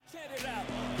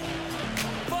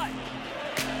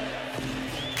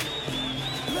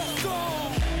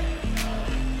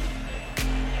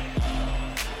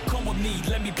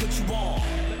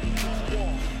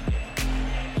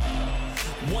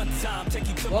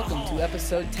Welcome to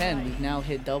episode 10. We've now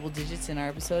hit double digits in our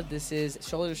episode. This is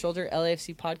Shoulder to Shoulder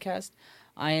LAFC podcast.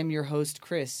 I am your host,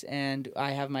 Chris, and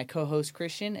I have my co-host,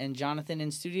 Christian, and Jonathan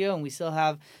in studio, and we still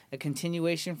have a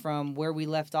continuation from where we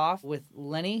left off with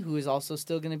Lenny, who is also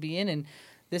still going to be in, and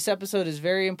this episode is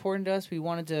very important to us. We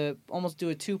wanted to almost do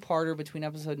a two-parter between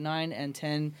episode 9 and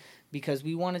 10 because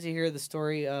we wanted to hear the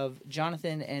story of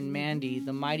Jonathan and Mandy,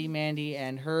 the mighty Mandy,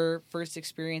 and her first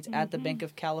experience at the Banc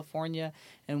of California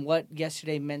and what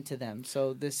yesterday meant to them.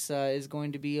 So this is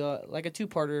going to be like a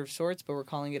two-parter of sorts, but we're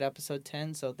calling it episode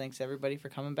 10, so thanks everybody for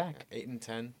coming back. 8 and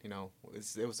 10,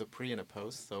 it was a pre and a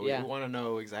post, so Yeah. we want to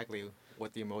know exactly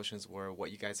what the emotions were,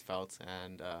 what you guys felt,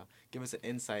 and give us an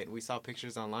insight. We saw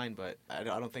pictures online, but I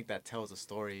don't think that tells a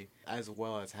story as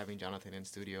well as having Jonathan in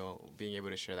studio, being able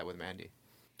to share that with Mandy.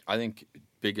 I think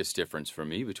biggest difference for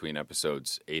me between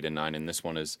episodes 8 and 9 and this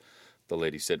one is the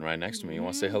lady sitting right next to me. You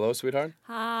want to say hello, sweetheart?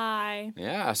 Hi.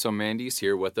 Yeah, so Mandy's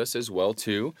here with us as well,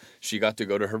 too. She got to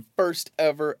go to her first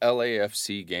ever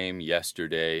LAFC game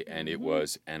yesterday, and it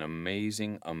was an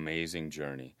amazing, amazing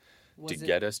journey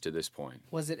get us to this point.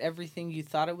 Was it everything you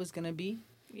thought it was going to be?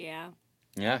 Yeah.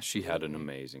 Yeah, she had an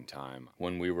amazing time.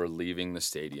 When we were leaving the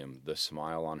stadium, the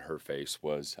smile on her face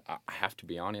was, I have to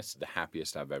be honest, the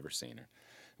happiest I've ever seen her.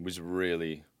 It was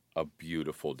really a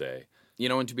beautiful day. You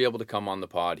know, and to be able to come on the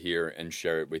pod here and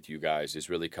share it with you guys is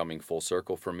really coming full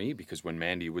circle for me because when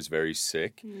Mandy was very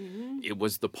sick, it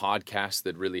was the podcast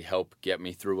that really helped get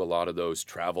me through a lot of those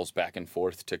travels back and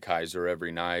forth to Kaiser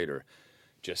every night or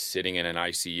just sitting in an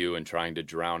ICU and trying to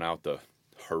drown out the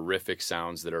horrific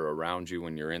sounds that are around you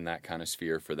when you're in that kind of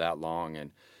sphere for that long.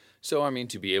 And so, I mean,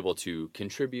 to be able to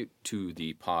contribute to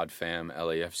the pod fam,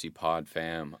 LAFC pod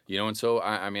fam, you know, and so,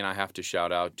 I mean, I have to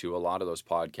shout out to a lot of those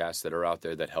podcasts that are out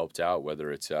there that helped out,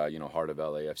 whether it's, Heart of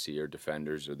LAFC or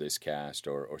Defenders or this cast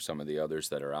or some of the others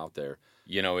that are out there.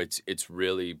 You know, it's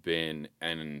really been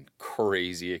an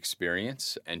crazy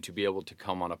experience, and to be able to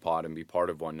come on a pod and be part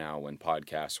of one now when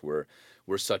podcasts were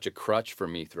such a crutch for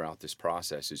me throughout this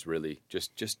process is really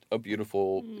just a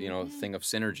beautiful, thing of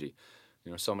synergy. You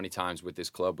know, so many times with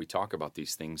this club, we talk about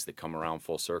these things that come around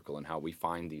full circle and how we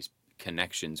find these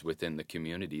connections within the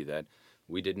community that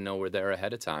we didn't know were there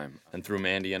ahead of time. And through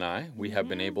Mandy and I, we have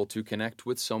been able to connect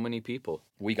with so many people.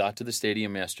 We got to the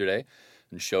stadium yesterday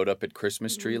and showed up at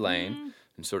Christmas Tree Lane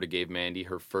and sort of gave Mandy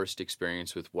her first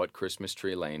experience with what Christmas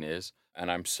Tree Lane is. And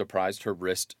I'm surprised her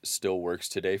wrist still works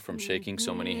today from shaking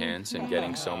so many hands and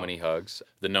getting so many hugs.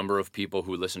 The number of people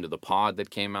who listened to the pod that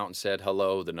came out and said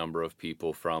hello, the number of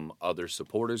people from other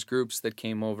supporters groups that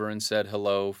came over and said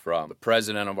hello, from the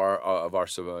president of our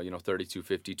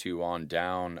 3252 on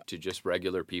down to just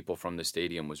regular people from the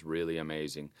stadium was really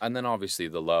amazing. And then obviously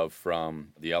the love from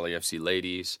the LAFC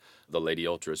ladies, the Lady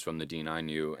Ultras from the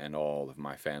D9U, and all of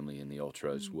my family in the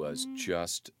Ultras was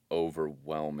just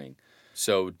overwhelming.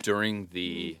 So during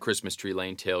the Christmas Tree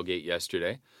Lane tailgate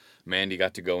yesterday, Mandy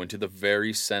got to go into the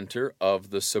very center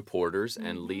of the supporters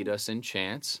and lead us in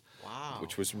chants,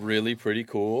 which was really pretty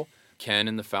cool. Ken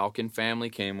and the Falcon family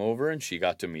came over, and she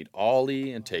got to meet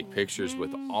Ollie and take pictures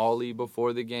with Ollie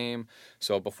before the game.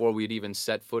 So before we'd even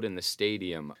set foot in the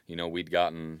stadium, we'd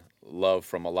gotten love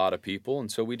from a lot of people,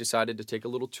 and so we decided to take a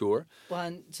little tour. Well,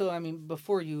 and so, I mean,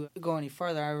 before you go any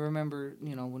farther, I remember,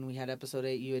 when we had episode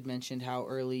 8, you had mentioned how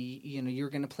early, you were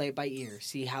going to play it by ear,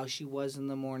 see how she was in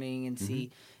the morning and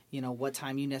see, what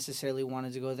time you necessarily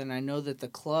wanted to go there. And I know that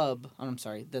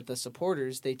that the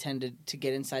supporters, they tended to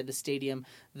get inside the stadium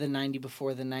the 90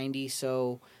 before the 90,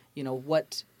 so...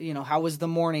 how was the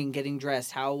morning getting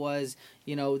dressed? How was,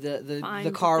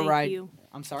 the car ride? You.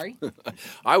 I'm sorry?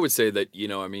 I would say that,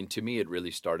 to me, it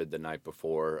really started the night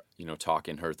before,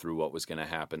 talking her through what was going to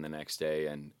happen the next day.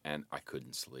 And I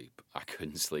couldn't sleep.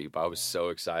 I was so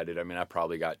excited. I mean, I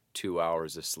probably got 2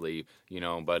 hours of sleep,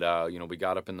 but, we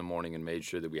got up in the morning and made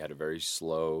sure that we had a very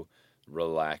slow,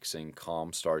 relaxing,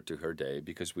 calm start to her day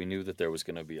because we knew that there was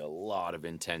going to be a lot of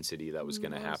intensity that was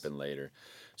going to happen later.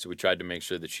 So we tried to make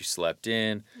sure that she slept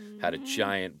in, had a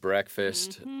giant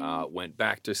breakfast, went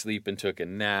back to sleep and took a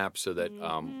nap so that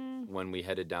when we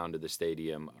headed down to the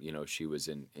stadium, she was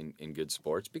in good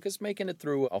sports because making it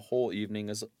through a whole evening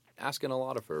is asking a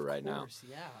lot of her right now.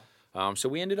 Yeah. So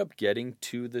we ended up getting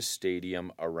to the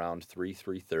stadium around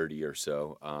 3:30 or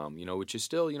so, which is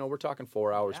still, we're talking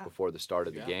 4 hours before the start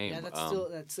of the game. Yeah,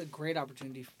 that's a great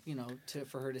opportunity,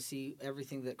 for her to see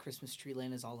everything that Christmas Tree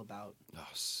Lane is all about. Oh,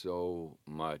 so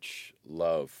much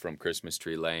love from Christmas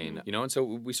Tree Lane, and so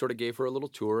we sort of gave her a little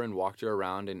tour and walked her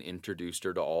around and introduced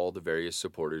her to all the various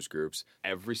supporters groups.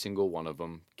 Every single one of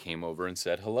them came over and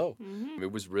said hello. Mm-hmm.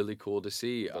 It was really cool to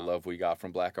see the love we got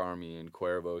from Black Army and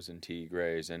Cuervos and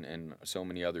Tigres and so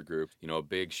many other groups. A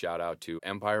big shout out to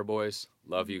Empire Boys.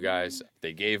 Love you guys.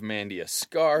 They gave Mandy a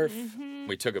scarf. Mm-hmm.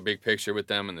 We took a big picture with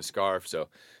them in the scarf. So,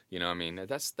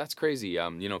 that's crazy.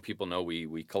 People know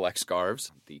we collect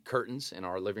scarves. The curtains in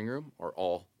our living room are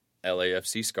all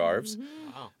LAFC scarves.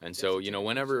 Mm-hmm. Wow. And so,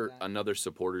 whenever another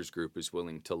supporters group is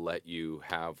willing to let you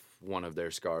have one of their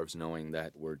scarves knowing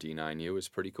that we're D9U is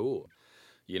pretty cool.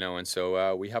 And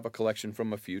so we have a collection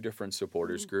from a few different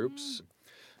supporters groups.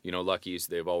 Luckies,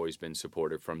 they've always been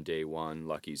supportive from day one.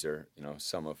 Luckies are,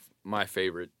 some of my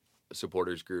favorite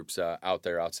supporters groups out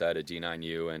there outside of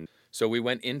D9U. And so we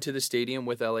went into the stadium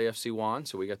with LAFC Juan,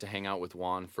 so we got to hang out with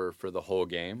Juan for the whole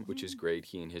game, which is great.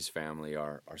 He and his family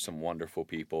are some wonderful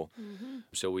people. Mm-hmm.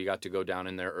 So we got to go down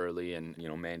in there early, and,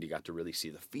 Mandy got to really see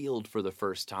the field for the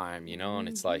first time, and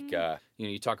it's like,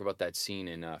 you talk about that scene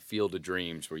in Field of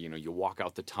Dreams where, you walk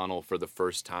out the tunnel for the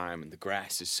first time and the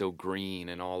grass is so green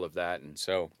and all of that. And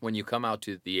so when you come out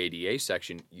to the ADA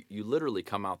section, you literally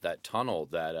come out that tunnel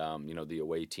that, the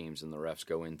away teams and the refs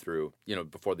go in through,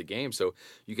 before the game. So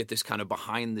you get this kind of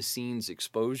behind the scenes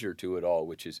exposure to it all,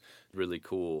 which is really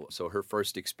cool. So her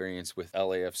first experience with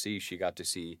LAFC, she got to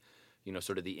see,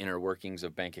 sort of the inner workings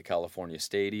of Banc of California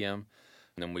Stadium.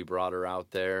 And then we brought her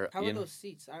out there. How are those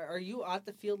seats? Are you at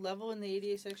the field level in the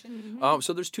ADA section? Mm-hmm.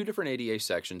 So there's two different ADA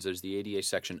sections. There's the ADA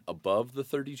section above the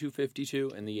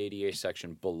 3252 and the ADA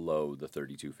section below the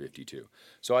 3252.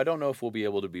 So I don't know if we'll be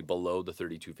able to be below the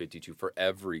 3252 for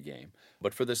every game.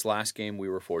 But for this last game, we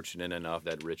were fortunate enough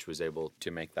that Rich was able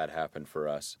to make that happen for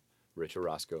us. Rich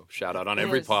Orozco, shout out on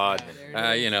every pod,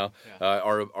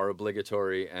 our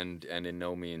obligatory and in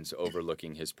no means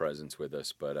overlooking his presence with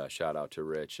us, but shout out to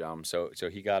Rich. So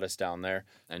he got us down there,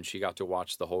 and she got to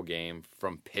watch the whole game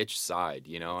from pitch side,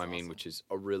 awesome. Which is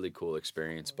a really cool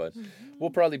experience, but we'll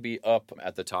probably be up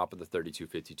at the top of the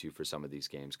 3252 for some of these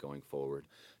games going forward.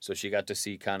 So she got to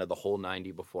see kind of the whole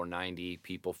 90 before 90,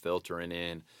 people filtering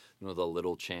in, the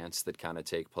little chants that kind of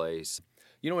take place.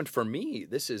 And for me,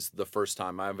 this is the first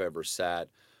time I've ever sat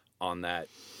on that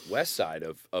west side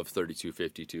of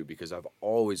 3252 because I've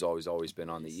always been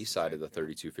on the east side of the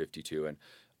 3252. And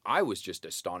I was just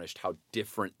astonished how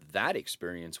different that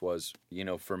experience was,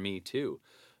 for me too.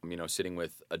 Sitting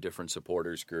with a different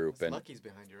supporters group. And Lucky's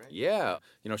behind you, right? Yeah.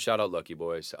 Shout out Lucky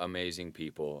Boys. Amazing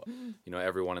people.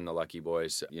 Everyone in the Lucky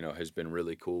Boys, has been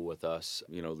really cool with us,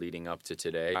 leading up to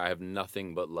today. I have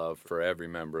nothing but love for every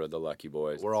member of the Lucky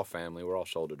Boys. We're all family. We're all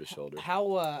shoulder to shoulder. How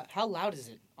loud is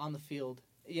it on the field?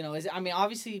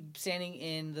 Obviously standing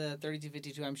in the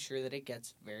 3252, I'm sure that it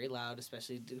gets very loud,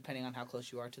 especially depending on how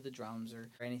close you are to the drums or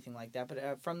anything like that.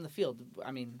 But from the field,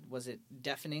 was it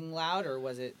deafening loud or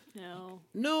was it? No.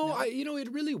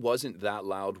 It really wasn't that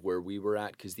loud where we were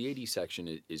at because the AD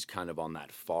section is kind of on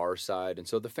that far side. And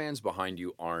so the fans behind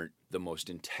you aren't the most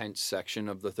intense section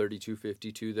of the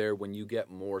 3252 there. When you get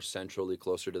more centrally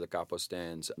closer to the capo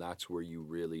stands, that's where you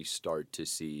really start to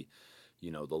see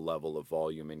the level of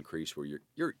volume increase where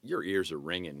your ears are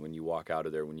ringing when you walk out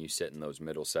of there when you sit in those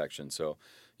middle sections. So,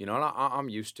 and I'm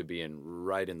used to being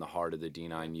right in the heart of the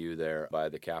D9U there by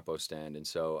the capo stand. And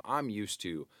so I'm used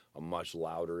to a much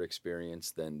louder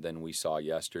experience than we saw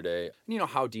yesterday. And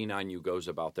how D9U goes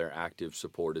about their active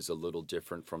support is a little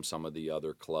different from some of the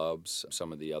other clubs,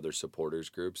 some of the other supporters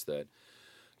groups that,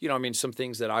 some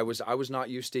things that I was not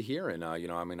used to hearing. I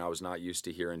was not used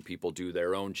to hearing people do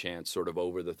their own chants sort of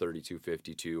over the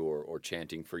 3252 or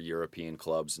chanting for European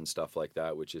clubs and stuff like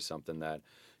that, which is something that,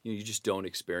 you just don't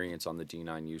experience on the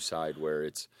D9U side where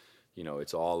it's,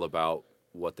 it's all about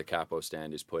what the capo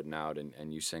stand is putting out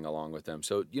and you sing along with them.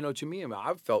 So, to me,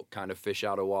 I've felt kind of fish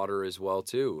out of water as well,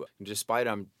 too. Despite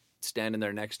I'm standing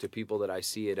there next to people that I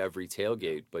see at every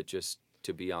tailgate, but just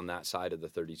to be on that side of the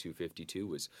 3252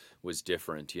 was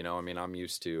different. I'm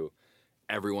used to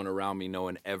everyone around me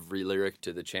knowing every lyric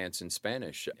to the chants in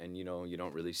Spanish. And, you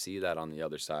don't really see that on the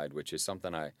other side, which is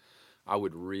something I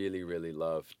would really, really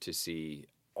love to see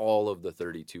all of the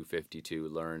 3252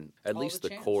 learn at all least the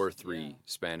core three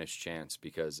Spanish chants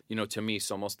because, to me,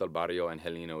 Somos del Barrio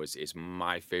Angelino is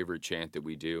my favorite chant that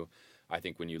we do. I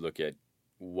think when you look at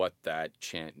what that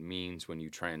chant means when you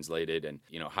translate it and,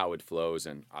 how it flows.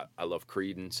 And I love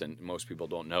Creedence, and most people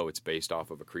don't know it's based off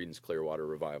of a Creedence Clearwater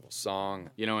Revival song,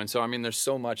 and so, there's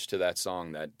so much to that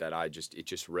song that it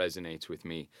just resonates with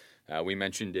me. We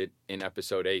mentioned it in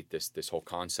episode 8. This whole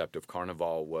concept of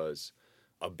Carnival was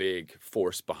a big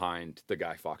force behind the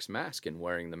Guy Fawkes mask and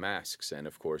wearing the masks. And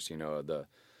of course,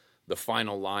 the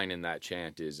final line in that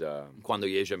chant is Cuando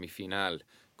llegue mi final,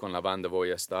 con la banda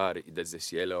voy a estar desde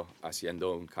cielo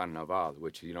haciendo un carnaval,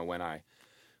 which,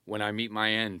 when I meet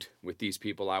my end with these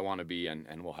people I want to be,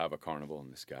 and we'll have a carnival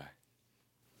in the sky.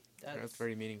 That's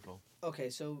very meaningful. Okay,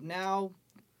 so now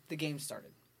the game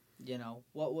started.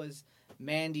 What was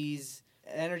Mandy's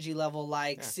energy level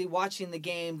like? Yeah. See, watching the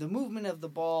game, the movement of the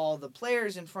ball, the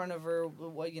players in front of her.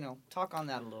 Talk on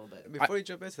that a little bit. Before you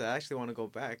jump into that, I actually want to go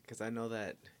back because I know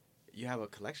that you have a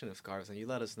collection of scarves, and you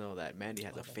let us know that Mandy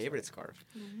has a favorite scarf.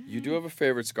 Mm-hmm. You do have a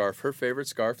favorite scarf. Her favorite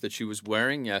scarf that she was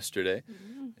wearing yesterday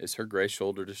is her gray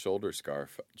shoulder-to-shoulder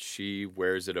scarf. She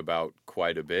wears it about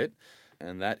quite a bit,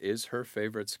 and that is her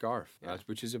favorite scarf,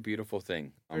 which is a beautiful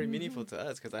thing. Very meaningful to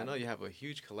us because I know you have a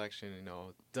huge collection,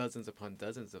 dozens upon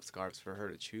dozens of scarves for her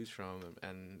to choose from,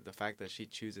 and the fact that she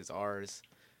chooses ours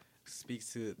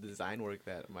speaks to the design work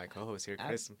that my co-host here,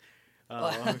 Chris,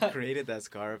 created that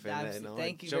scarf. And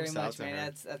thank you very much,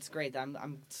 man. That's great.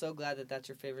 I'm so glad that that's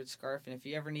your favorite scarf. And if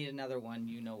you ever need another one,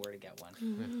 you know where to get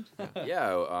one.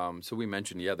 So we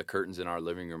mentioned, the curtains in our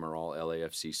living room are all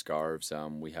LAFC scarves.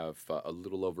 We have a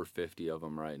little over 50 of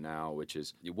them right now, which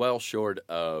is well short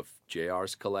of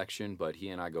JR's collection, but he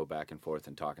and I go back and forth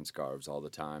and talking scarves all the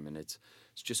time, and it's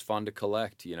just fun to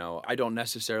collect. I don't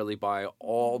necessarily buy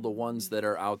all the ones that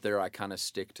are out there. I kind of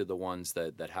stick to the ones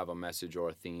that have a message or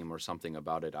a theme or something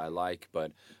about it I like,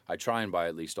 but I try and buy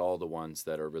at least all the ones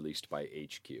that are released by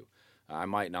HQ. I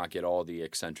might not get all the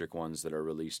eccentric ones that are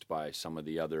released by some of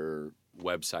the other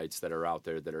websites that are out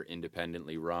there that are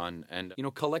independently run. And,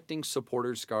 collecting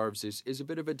supporter scarves is a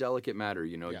bit of a delicate matter.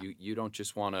 You don't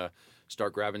just want to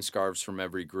start grabbing scarves from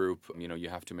every group. You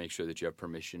have to make sure that you have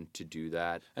permission to do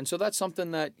that. And so that's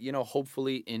something that,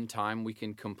 hopefully in time we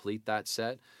can complete that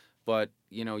set. But,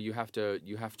 you have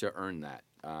to earn that.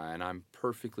 And I'm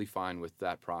perfectly fine with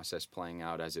that process playing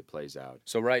out as it plays out.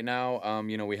 So right now,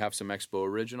 we have some Expo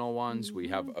original ones. Mm-hmm. We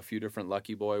have a few different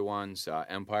Lucky Boy ones.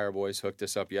 Empire Boys hooked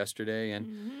us up yesterday.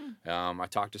 And I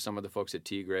talked to some of the folks at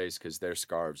Tigres because their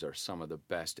scarves are some of the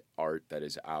best art that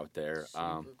is out there.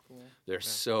 Super cool. They're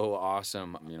so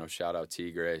awesome. Shout out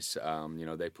Tigres.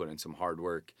 They put in some hard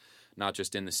work, not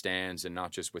just in the stands and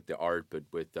not just with the art, but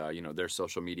with, their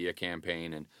social media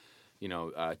campaign and,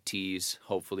 Tease.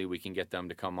 Hopefully we can get them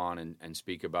to come on and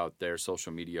speak about their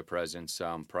social media presence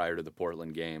prior to the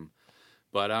Portland game.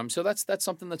 But so that's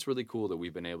something that's really cool that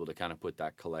we've been able to kind of put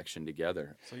that collection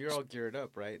together. So you're all geared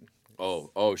up, right?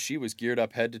 Oh, she was geared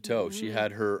up head to toe. Mm-hmm. She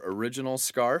had her original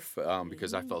scarf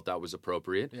because I felt that was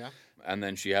appropriate. Yeah. And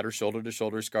then she had her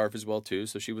shoulder-to-shoulder scarf as well, too,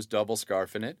 so she was double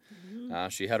scarfing it. Mm-hmm.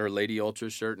 She had her Lady Ultra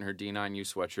shirt and her D9U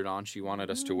sweatshirt on. She wanted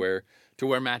us to wear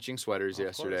matching sweaters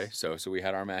yesterday, so we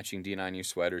had our matching D9U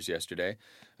sweaters yesterday.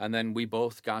 And then we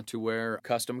both got to wear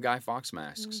custom Guy Fawkes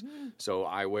masks. Mm-hmm. So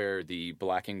I wear the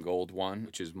black and gold one,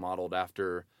 which is modeled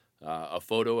after a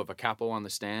photo of a capo on the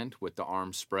stand with the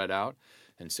arms spread out.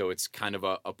 And so it's kind of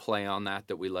a play on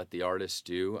that we let the artist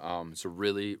do. It's a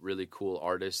really, really cool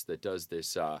artist that does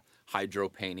this hydro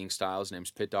painting style. His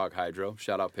name's Pit Dog Hydro.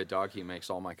 Shout out Pit Dog. He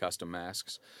makes all my custom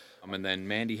masks. And then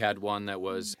Mandy had one that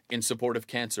was in support of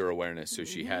cancer awareness. So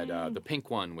she had the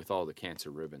pink one with all the cancer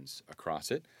ribbons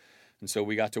across it. And so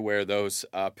we got to wear those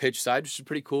pitch side, which is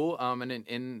pretty cool. And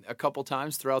in a couple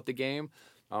times throughout the game,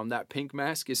 that pink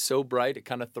mask is so bright, it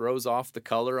kind of throws off the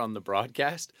color on the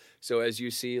broadcast. So as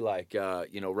you see, right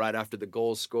after the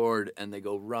goal scored and they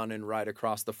go running right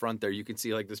across the front there, you can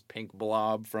see this pink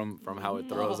blob from how it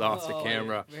throws off the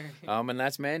camera. And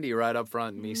that's Mandy right up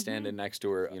front, and me standing next to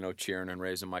her, cheering and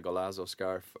raising my Golazo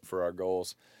scarf for our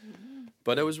goals.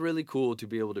 But it was really cool to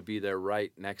be able to be there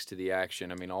right next to the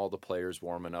action. I mean, all the players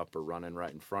warming up are running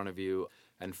right in front of you.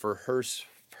 And for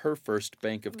her first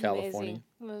Bank of California.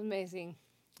 It was amazing.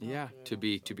 Yeah, to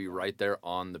be right there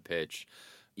on the pitch.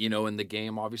 And the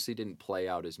game obviously didn't play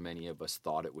out as many of us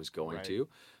thought it was going to.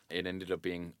 It ended up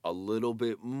being a little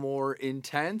bit more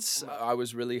intense. I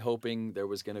was really hoping there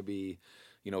was going to be,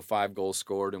 5 goals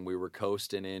scored and we were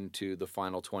coasting into the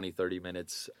final 20, 30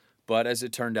 minutes. But as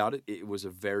it turned out, it was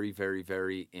a very, very,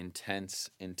 very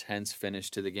intense finish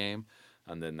to the game.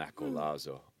 And then that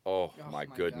Golazo. Oh my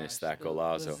goodness, gosh. that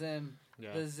Golazo.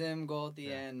 Yeah. The Zim goal at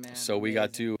the end, man. So we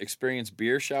got to experience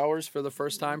beer showers for the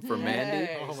first time for Mandy.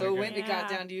 Hey, Oh my so God. when it got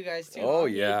down to you guys too. Oh, huh?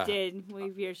 yeah. It did. We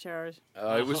beer showers.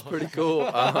 It was pretty cool.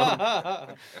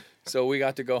 So we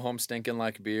got to go home stinking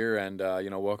like beer, and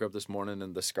woke up this morning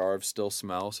and the scarves still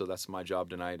smell. So that's my job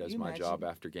tonight. As You my job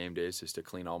imagine? after game days is to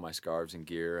clean all my scarves and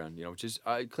gear, and which is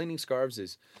cleaning scarves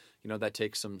is. That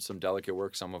takes some delicate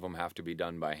work. Some of them have to be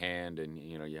done by hand, and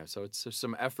so it's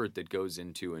some effort that goes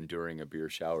into enduring a beer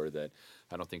shower that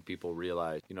I don't think people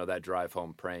realize. That drive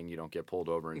home praying you don't get pulled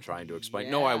over and trying to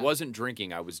explain. No, I Yeah. wasn't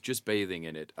drinking. I was just bathing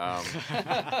in it.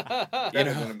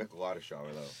 Better than a Michelada shower,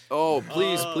 though. Oh,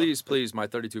 please, my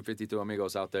 3252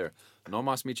 amigos out there. No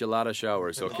mas michelada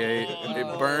showers, okay?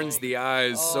 It burns the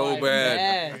eyes so I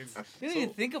bad. bet. You didn't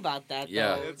even think about that,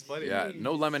 Yeah, though. It's funny. yeah.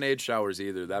 No lemonade showers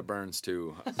either. That burns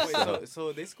too. Wait,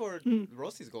 so they scored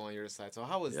Rossi's goal on your side. So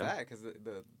how was Yeah. that? Because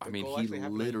the I mean, goal he actually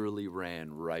happened. literally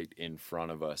ran right in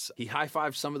front of us. He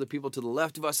high-fived some of the people to the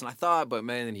left of us, and I thought, but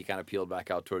man, then he kind of peeled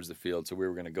back out towards the field. So we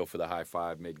were going to go for the high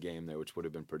five mid-game there, which would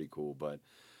have been pretty cool. But,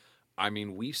 I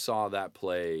mean, we saw that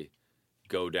play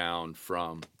go down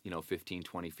from, 15,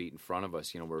 20 feet in front of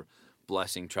us. Where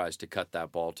Blessing tries to cut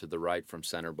that ball to the right from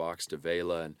center box to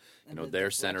Vela, and the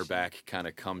their center deflection. back kind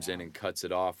of comes in and cuts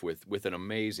it off with an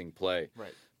amazing play.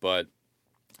 Right. But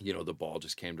the ball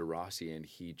just came to Rossi, and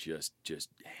he just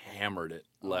hammered it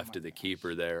left of the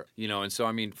keeper there. And so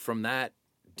I mean, from that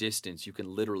distance, you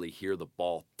can literally hear the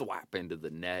ball thwap into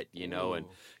the net. And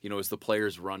as the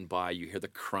players run by, you hear the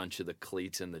crunch of the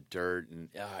cleats in the dirt, and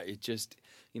it just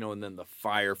and then the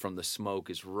fire from the smoke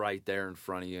is right there in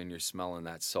front of you, and you're smelling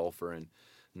that sulfur and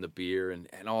the beer, and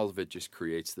all of it just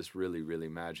creates this really, really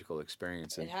magical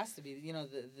experience. It And has to be.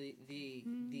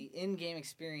 The in-game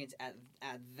experience at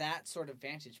that sort of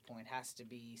vantage point has to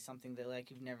be something that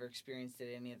like you've never experienced at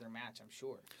any other match, I'm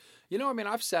sure. I mean,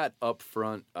 I've sat up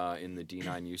front in the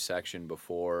D9U section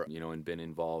before, and been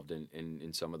involved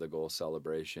in some of the goal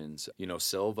celebrations.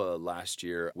 Silva last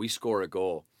year, we score a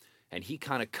goal, and he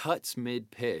kind of cuts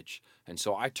mid-pitch. And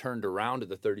so I turned around to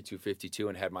the 32-52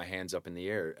 and had my hands up in the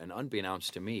air. And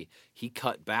unbeknownst to me, he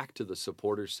cut back to the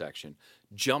supporters section,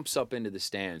 jumps up into the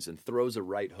stands, and throws a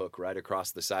right hook right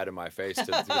across the side of my face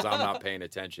because I'm not paying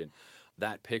attention.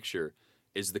 That picture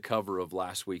is the cover of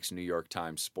last week's New York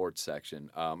Times sports section.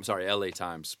 LA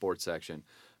Times sports section,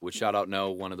 which shout out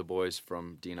No, one of the boys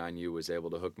from D9U was able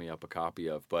to hook me up a copy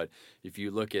of. But if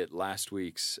you look at last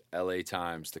week's LA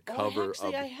Times, the cover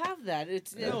actually, of I have that.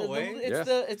 It's No way. It's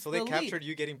So the they lead. captured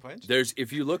you getting punched?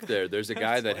 if you look there's a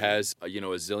guy that funny. has a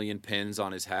zillion pins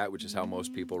on his hat, which is how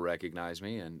most people recognize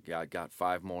me, and got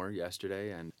 5 more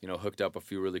yesterday, and hooked up a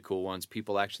few really cool ones.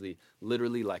 People actually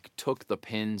literally took the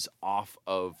pins off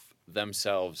of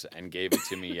themselves and gave it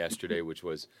to me yesterday,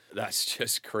 that's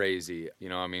just crazy.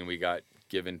 I mean, we got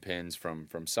given pins from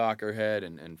Soccerhead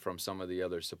and from some of the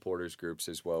other supporters groups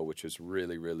as well, which was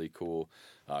really, really cool.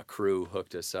 Crew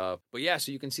hooked us up. But yeah,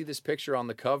 so you can see this picture on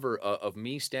the cover of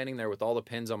me standing there with all the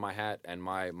pins on my hat and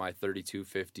my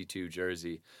 32-52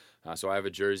 jersey. So I have a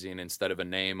jersey, and instead of a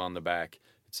name on the back,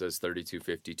 it says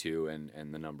 32-52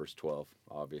 and the number's 12,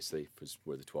 obviously, because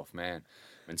we're the 12th man.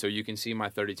 And so you can see my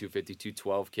 32-52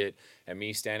 12 kit and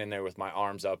me standing there with my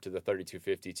arms up to the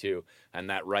 32-52 and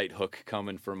that right hook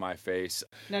coming from my face.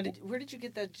 Now, where did you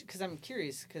get that? Because I'm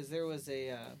curious, because there was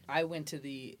I went to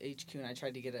the HQ and I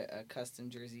tried to get a custom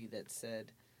jersey that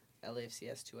said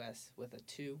LAFCS2S with a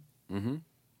 2. Mm-hmm.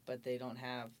 But they don't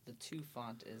have the 2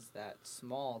 font is that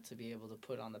small to be able to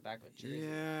put on the back of a jersey.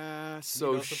 Yeah,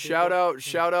 so some shout out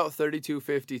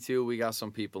 32-52. We got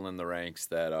some people in the ranks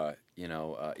that,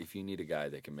 if you need a guy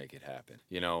that can make it happen.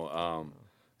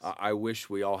 I wish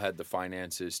we all had the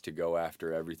finances to go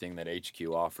after everything that HQ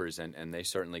offers, and they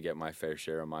certainly get my fair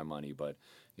share of my money, but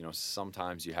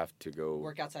sometimes you have to go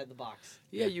Work outside the box.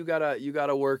 Yeah, you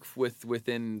gotta work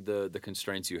within the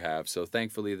constraints you have. So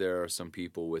thankfully, there are some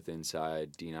people with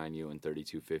inside D9U and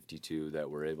 32-52 that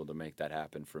were able to make that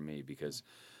happen for me because,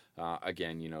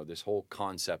 again, this whole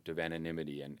concept of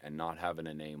anonymity and not having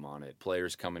a name on it.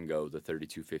 Players come and go. The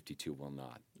 32-52 will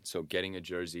not. So getting a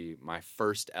jersey, my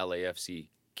first LAFC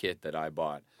kit that I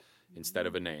bought, instead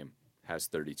of a name, has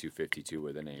 32-52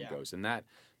 where the name goes, and that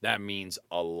means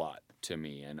a lot to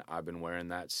me, and I've been wearing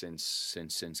that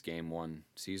since game 1,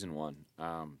 season 1.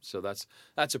 So that's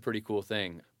a pretty cool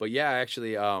thing. But yeah,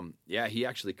 actually, he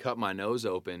actually cut my nose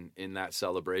open in that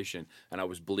celebration, and I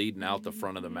was bleeding out the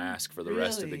front of the mask for the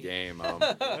rest of the Really? game.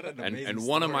 What an And amazing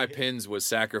one of my story. pins was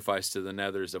sacrificed to the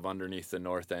nethers of underneath the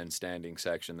north end standing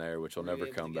section there, which will Were you never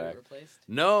able to come get it back. replaced?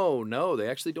 No, they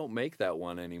actually don't make that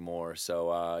one anymore.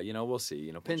 So we'll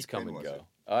see. Pins Which come pin and was go. it?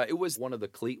 It was one of the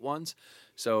cleat ones.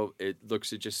 So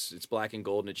it's black and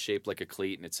gold and it's shaped like a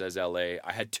cleat and it says LA.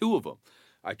 I had 2 of them.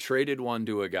 I traded one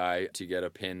to a guy to get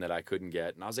a pin that I couldn't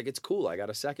get. And I was like, it's cool. I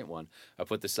got a second one. I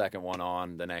put the second one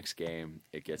on the next game.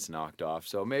 It gets knocked off.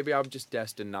 So maybe I'm just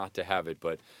destined not to have it.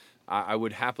 But I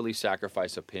would happily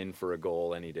sacrifice a pin for a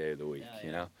goal any day of the week,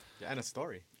 you know? Yeah, and a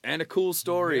story. And a cool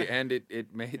story. And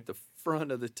it made the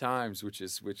front of the Times, which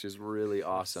is really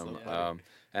awesome.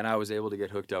 And I was able to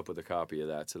get hooked up with a copy of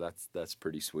that. So that's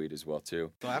pretty sweet as well, too.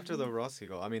 So after the Rossi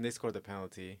goal, I mean, they scored the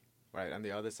penalty. Right on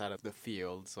the other side of the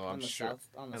field, so I'm sure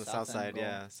on the south side, goal.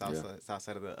 south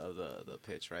side of the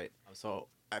pitch, right? So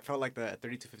I felt like the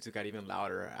 32-52 got even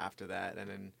louder after that, and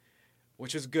then,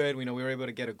 which was good. We were able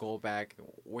to get a goal back,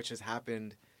 which has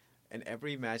happened in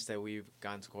every match that we've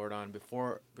gotten scored on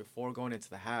before going into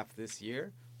the half this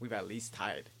year. We've at least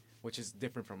tied, which is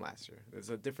different from last year. There's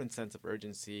a different sense of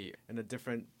urgency and a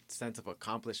different sense of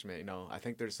accomplishment. I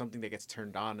think there's something that gets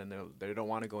turned on, and they don't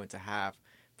want to go into half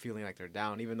feeling like they're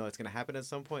down, even though it's going to happen at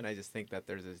some point. I just think that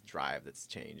there's this drive that's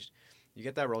changed. You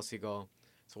get that Rossi goal.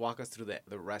 So walk us through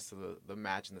the rest of the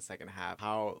match in the second half,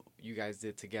 how you guys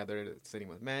did together, sitting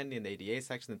with Mandy in the ADA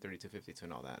section and 32-52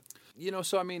 and all that.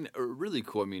 So, I mean, really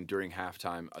cool. I mean, during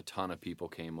halftime, a ton of people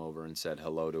came over and said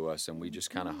hello to us, and we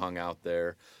just kind of hung out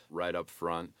there right up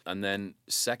front. And then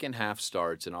second half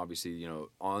starts, and obviously,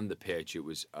 on the pitch, it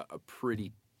was a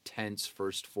pretty tense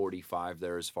first 45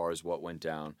 there as far as what went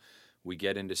down. We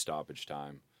get into stoppage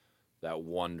time. That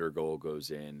wonder goal goes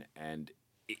in, and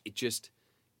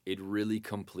it really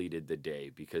completed the day,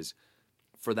 because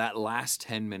for that last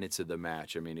 10 minutes of the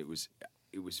match, I mean, it was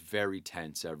very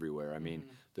tense everywhere. I mean,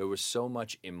 there was so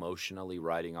much emotionally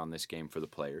riding on this game for the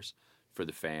players, for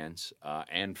the fans,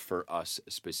 and for us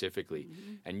specifically.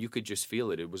 And you could just feel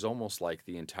it. It was almost like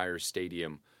the entire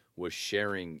stadium was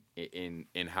sharing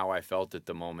in how I felt at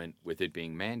the moment, with it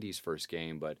being Mandy's first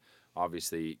game, but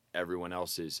obviously everyone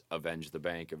else's Avenge the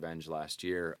Bank, Avenge last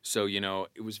year. So,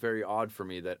 it was very odd for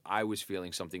me that I was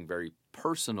feeling something very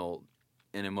personal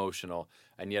and emotional,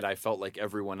 and yet I felt like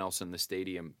everyone else in the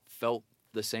stadium felt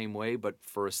the same way, but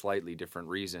for a slightly different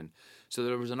reason. So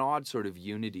there was an odd sort of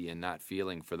unity in that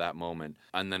feeling for that moment.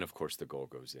 And then, of course, the goal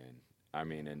goes in. I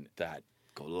mean, and that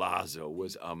golazo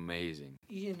was amazing.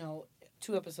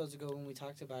 2 episodes ago when we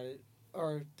talked about it,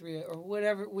 or 3, or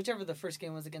whichever the first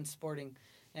game was against Sporting,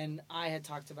 and I had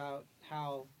talked about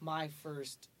how my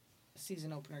first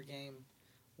season opener game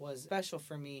was special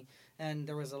for me, and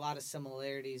there was a lot of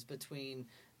similarities between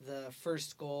the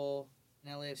first goal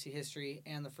in LAFC history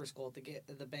and the first goal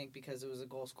at the bank, because it was a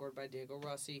goal scored by Diego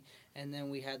Rossi, and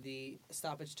then we had the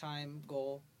stoppage time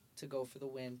goal to go for the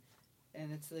win.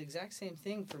 And it's the exact same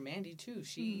thing for Mandy, too.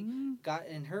 She got,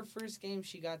 in her first game,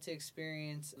 she got to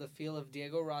experience the feel of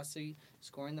Diego Rossi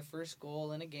scoring the first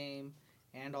goal in a game,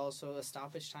 and also a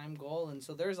stoppage time goal. And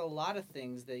so there's a lot of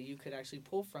things that you could actually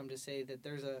pull from to say that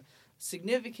there's a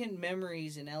significant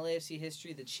memories in LAFC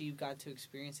history that she got to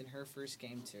experience in her first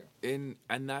game, too. And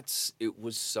it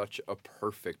was such a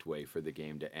perfect way for the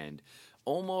game to end.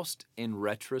 Almost in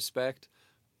retrospect,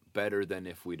 better than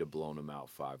if we'd have blown them out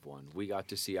 5-1. We got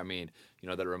to see, I mean,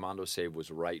 that Raimondo save was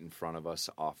right in front of us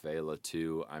off Vela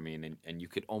too. I mean, and you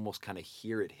could almost kind of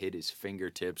hear it hit his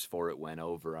fingertips before it went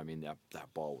over. I mean,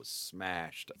 that ball was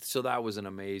smashed. So that was an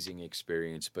amazing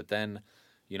experience. But then,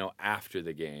 after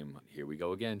the game, here we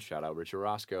go again. Shout out Richard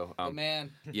Roscoe.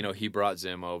 Man. He brought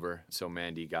Zim over. So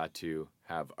Mandy got to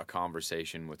have a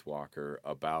conversation with Walker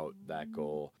about that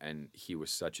goal. And he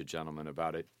was such a gentleman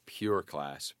about it. Pure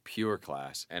class.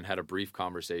 And had a brief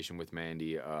conversation with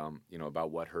Mandy,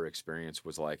 about what her experience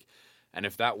was like. And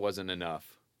if that wasn't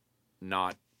enough,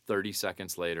 not 30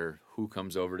 seconds later, who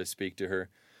comes over to speak to her?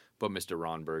 But Mr.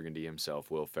 Ron Burgundy himself,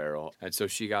 Will Ferrell. And so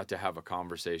she got to have a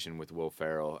conversation with Will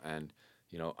Ferrell, and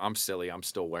I'm silly. I'm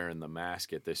still wearing the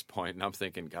mask at this point, and I'm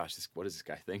thinking, gosh, what is this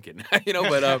guy thinking? But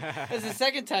it's the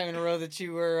second time in a row that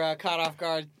you were caught off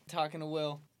guard talking to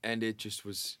Will. And it just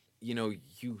was,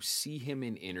 you see him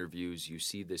in interviews. You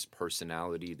see this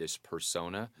personality, this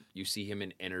persona. You see him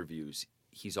in interviews.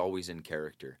 He's always in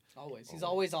character. Always. He's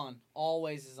always on.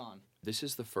 Always is on. This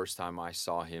is the first time I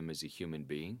saw him as a human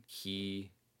being.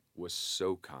 He was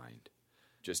so kind,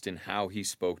 just in how he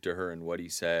spoke to her and what he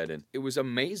said. And it was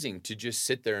amazing to just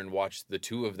sit there and watch the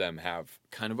two of them have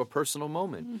kind of a personal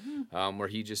moment where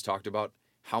he just talked about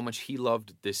how much he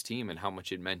loved this team and how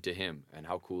much it meant to him and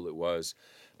how cool it was.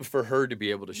 For her to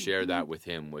be able to share that with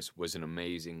him was an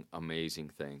amazing, amazing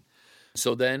thing.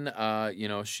 So then,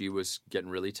 she was getting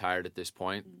really tired at this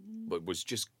point, but was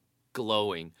just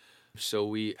glowing So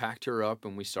we packed her up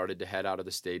and we started to head out of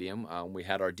the stadium. We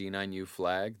had our D9U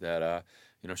flag that,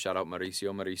 shout out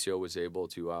Mauricio. Mauricio was able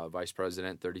to, Vice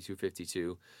President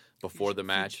 3252, before the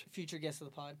match. Future guest of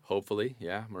the pod. Hopefully,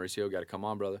 yeah. Mauricio, got to come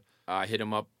on, brother. I hit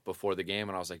him up before the game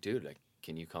and I was like, dude,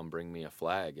 can you come bring me a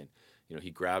flag? And, he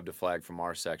grabbed a flag from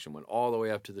our section, went all the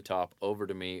way up to the top, over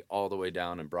to me, all the way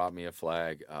down and brought me a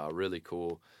flag. Really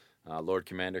cool. Lord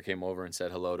Commander came over and said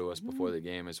hello to us before the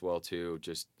game as well, too.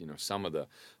 Just, some of the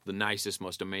nicest,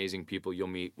 most amazing people you'll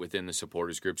meet within the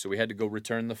supporters group. So we had to go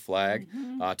return the flag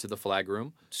to the flag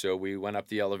room. So we went up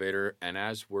the elevator, and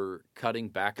as we're cutting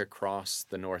back across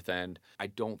the north end, I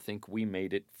don't think we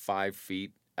made it 5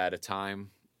 feet at a time,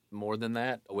 more than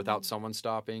that, without someone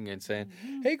stopping and saying,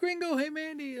 hey, Gringo, hey,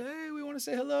 Mandy, hey, we want to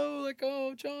say hello. Like,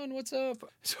 oh, John, what's up?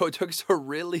 So it took us a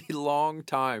really long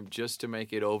time just to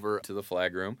make it over to the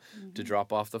flag room to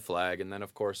drop off the flag. And then,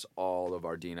 of course, all of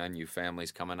our D9U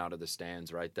families coming out of the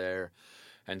stands right there.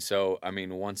 And so,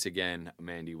 once again,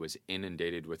 Mandy was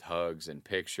inundated with hugs and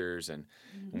pictures. And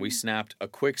we snapped a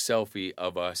quick selfie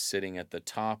of us sitting at the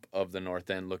top of the north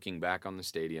end looking back on the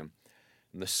stadium.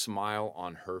 And the smile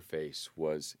on her face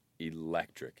was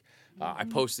electric. I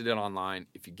posted it online.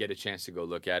 If you get a chance to go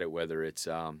look at it, whether it's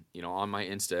on my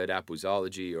Insta at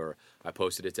Appuzology, or I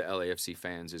posted it to LAFC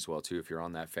fans as well too. If you're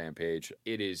on that fan page,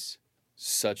 it is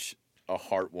such a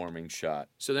heartwarming shot.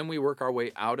 So then we work our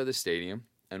way out of the stadium,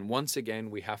 and once again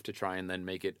we have to try and then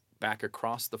make it back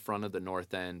across the front of the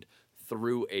north end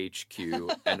through HQ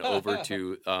and over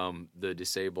to the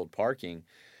disabled parking.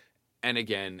 And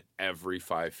again, every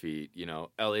 5 feet,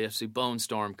 LAFC Bone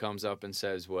Storm comes up and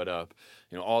says, what up?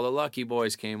 All the Lucky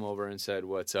Boys came over and said,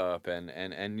 what's up? And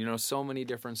so many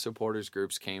different supporters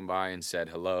groups came by and said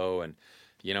hello.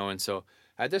 And so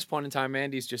at this point in time,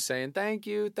 Andy's just saying, thank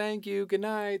you, good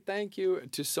night, thank you,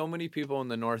 to so many people in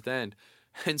the North End.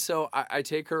 And so I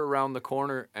take her around the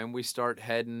corner and we start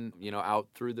heading, out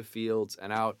through the fields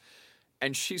and out.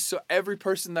 And every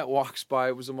person that walks by,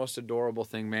 it was the most adorable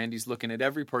thing. Mandy's looking at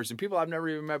every person, people I've never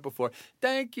even met before.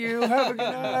 Thank you. Have a good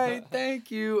night. Thank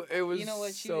you. It was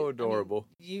so adorable.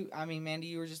 Mandy,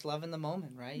 you were just loving the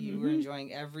moment, right? You were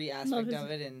enjoying every aspect of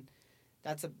it, and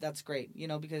that's great.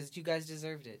 Because you guys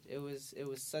deserved it. It was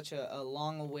such a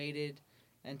long-awaited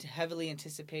and heavily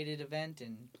anticipated event,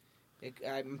 and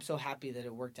I'm so happy that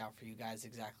it worked out for you guys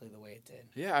exactly the way it did.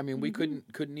 Yeah, we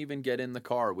couldn't even get in the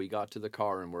car. We got to the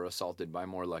car and were assaulted by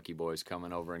more Lucky Boys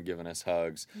coming over and giving us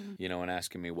hugs, and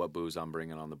asking me what booze I'm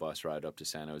bringing on the bus ride up to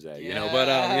San Jose. Yeah. But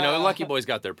Lucky Boys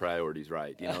got their priorities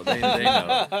right. They know.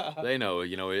 They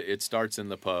know. It starts in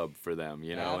the pub for them.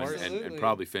 And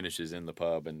probably finishes in the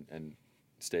pub and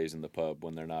stays in the pub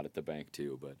when they're not at the bank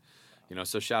too. But.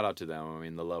 So shout out to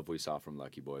them. The love we saw from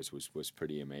Lucky Boys was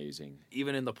pretty amazing.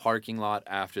 Even in the parking lot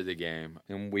after the game,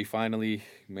 and we finally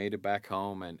made it back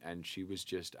home, and she was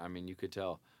just, you could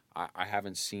tell. I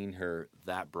haven't seen her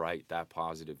that bright, that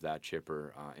positive, that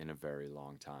chipper in a very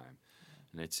long time.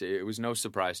 And it was no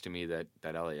surprise to me that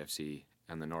LAFC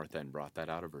and the North End brought that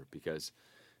out of her, because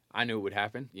I knew it would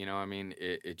happen.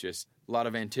 It just, a lot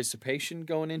of anticipation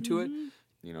going into it.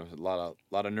 A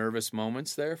lot of nervous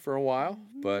moments there for a while,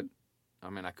 but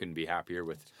I couldn't be happier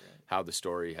with how the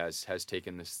story has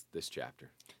taken this chapter.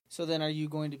 So then are you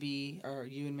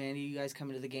and Mandy, you guys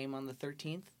coming to the game on the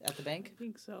 13th at the bank? I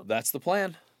think so. That's the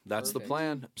plan. Perfect. The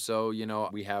plan. So,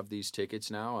 we have these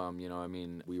tickets now.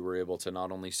 We were able to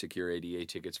not only secure ADA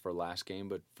tickets for last game,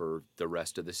 but for the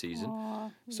rest of the season.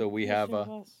 Aww, so we have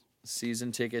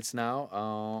season tickets now.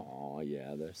 Oh,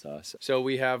 yeah, there's us. So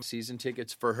we have season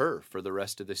tickets for her for the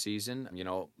rest of the season.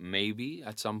 Maybe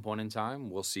at some point in time,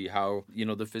 we'll see how,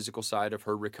 the physical side of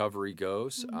her recovery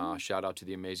goes. Shout out to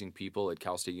the amazing people at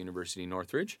Cal State University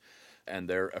Northridge and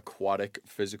their aquatic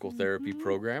physical therapy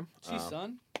program. She's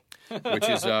son.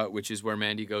 which is where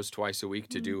Mandy goes twice a week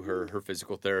to do her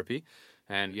physical therapy.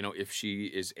 And, if she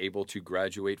is able to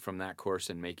graduate from that course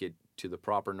and make it to the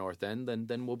proper North End,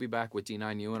 then we'll be back with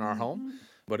D9U in our home.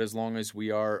 But as long as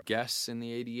we are guests in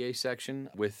the ADA section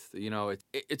with,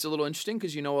 it's a little interesting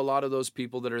because, a lot of those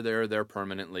people that are there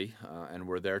permanently and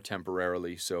we're there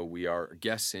temporarily. So we are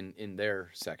guests in their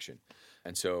section.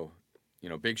 And so,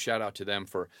 big shout out to them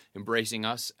for embracing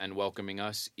us and welcoming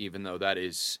us, even though that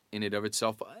is in and of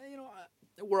itself,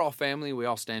 we're all family. We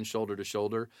all stand shoulder to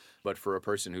shoulder. But for a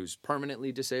person who's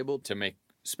permanently disabled, to make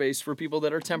space for people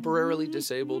that are temporarily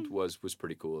disabled was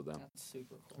pretty cool of them. That's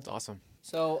super cool. That's awesome.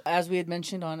 So as we had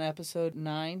mentioned on episode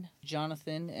 9,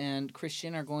 Jonathan and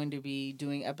Christian are going to be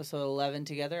doing episode 11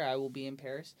 together. I will be in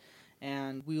Paris.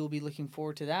 And we will be looking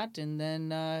forward to that. And then,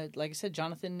 like I said,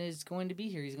 Jonathan is going to be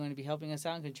here. He's going to be helping us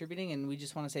out and contributing. And we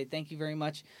just want to say thank you very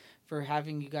much for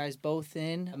having you guys both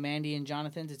in, Mandy and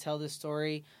Jonathan, to tell this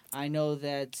story. I know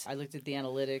that I looked at the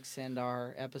analytics, and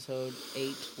our episode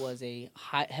 8 was a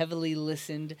heavily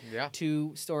listened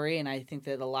to story. And I think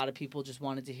that a lot of people just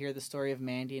wanted to hear the story of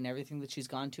Mandy and everything that she's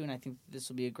gone to. And I think this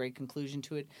will be a great conclusion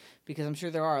to it, because I'm sure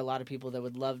there are a lot of people that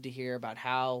would love to hear about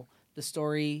how the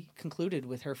story concluded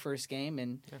with her first game,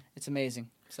 and it's amazing.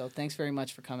 So thanks very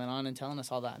much for coming on and telling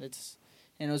us all that.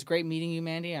 And it was great meeting you,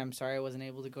 Mandy. I'm sorry I wasn't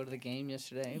able to go to the game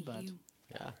yesterday, but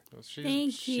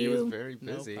she was very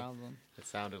busy. No problem. It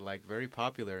sounded like very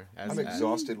popular. I'm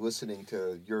exhausted listening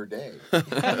to your day.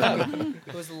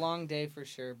 It was a long day for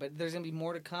sure, but there's going to be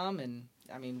more to come, and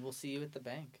I mean, we'll see you at the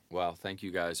bank. Well, thank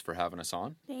you guys for having us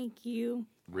on. Thank you.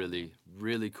 Really,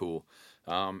 really cool.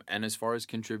 And as far as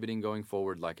contributing going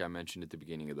forward, like I mentioned at the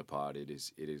beginning of the pod, it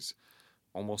is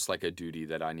almost like a duty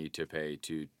that I need to pay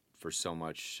for so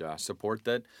much support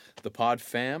that the pod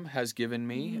fam has given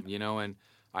me, and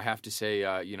I have to say,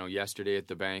 yesterday at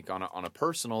the bank on a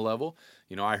personal level,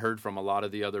 I heard from a lot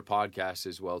of the other podcasts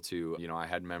as well too. I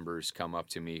had members come up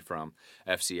to me from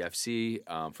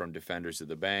FCFC, from Defenders of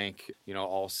the Bank,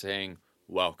 all saying,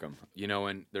 welcome.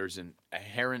 And there's an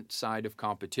inherent side of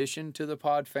competition to the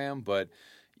pod fam, but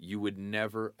you would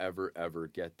never, ever, ever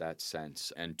get that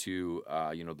sense. And to,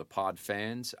 the pod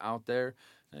fans out there,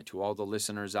 to all the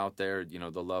listeners out there,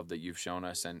 the love that you've shown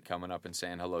us and coming up and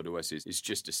saying hello to us is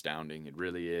just astounding. It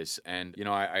really is. And,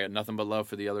 I had nothing but love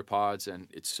for the other pods, and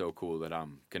it's so cool that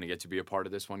I'm going to get to be a part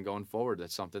of this one going forward.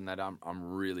 That's something that I'm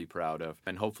really proud of.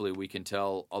 And hopefully we can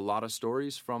tell a lot of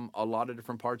stories from a lot of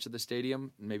different parts of the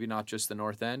stadium, maybe not just the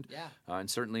North End, and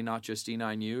certainly not just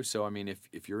E9U. So, I mean,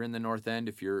 if you're in the North End,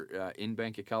 if you're in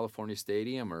Bank of California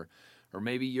Stadium, or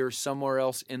maybe you're somewhere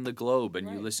else in the globe and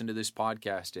you listen to this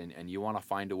podcast and you want to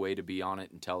find a way to be on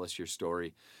it and tell us your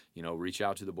story, reach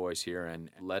out to the boys here and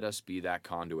let us be that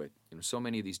conduit. So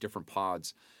many of these different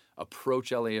pods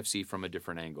approach LAFC from a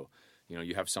different angle.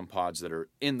 You have some pods that are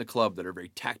in the club that are very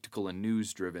tactical and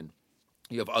news driven.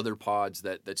 You have other pods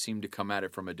that seem to come at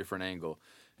it from a different angle.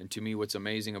 And to me, what's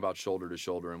amazing about Shoulder to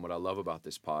Shoulder and what I love about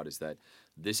this pod is that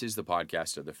this is the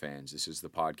podcast of the fans. This is the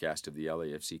podcast of the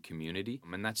LAFC community.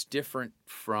 And that's different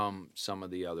from some of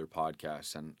the other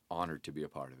podcasts, and honored to be a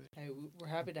part of it. Hey, we're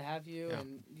happy to have you,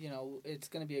 and, it's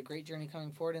going to be a great journey coming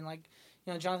forward. And like,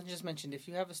 Jonathan just mentioned, if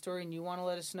you have a story and you want to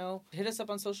let us know, hit us up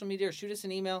on social media or shoot us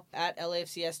an email at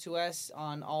LAFCS2S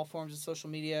on all forms of social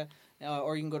media,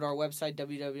 or you can go to our website,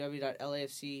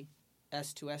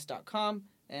 www.lafcs2s.com.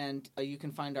 And you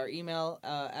can find our email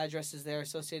addresses there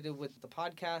associated with the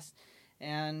podcast.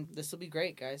 And this will be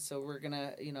great, guys. So we're going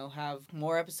to, have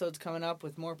more episodes coming up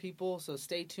with more people. So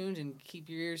stay tuned and keep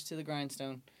your ears to the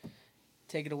grindstone.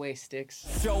 Take it away, Sticks.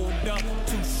 Shoulder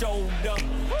to shoulder,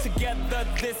 together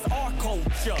this our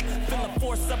culture. Feel the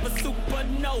force of a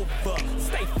supernova.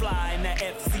 Stay fly in that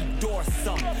FC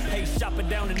Dorsum. Hey, shopping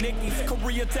down to Nikki's,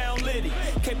 Koreatown Liddy.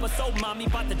 Cape us so mommy,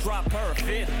 about to drop her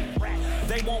 50.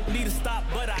 They want me to stop,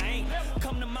 but I ain't.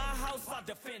 Come to my house, I'll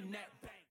defend that.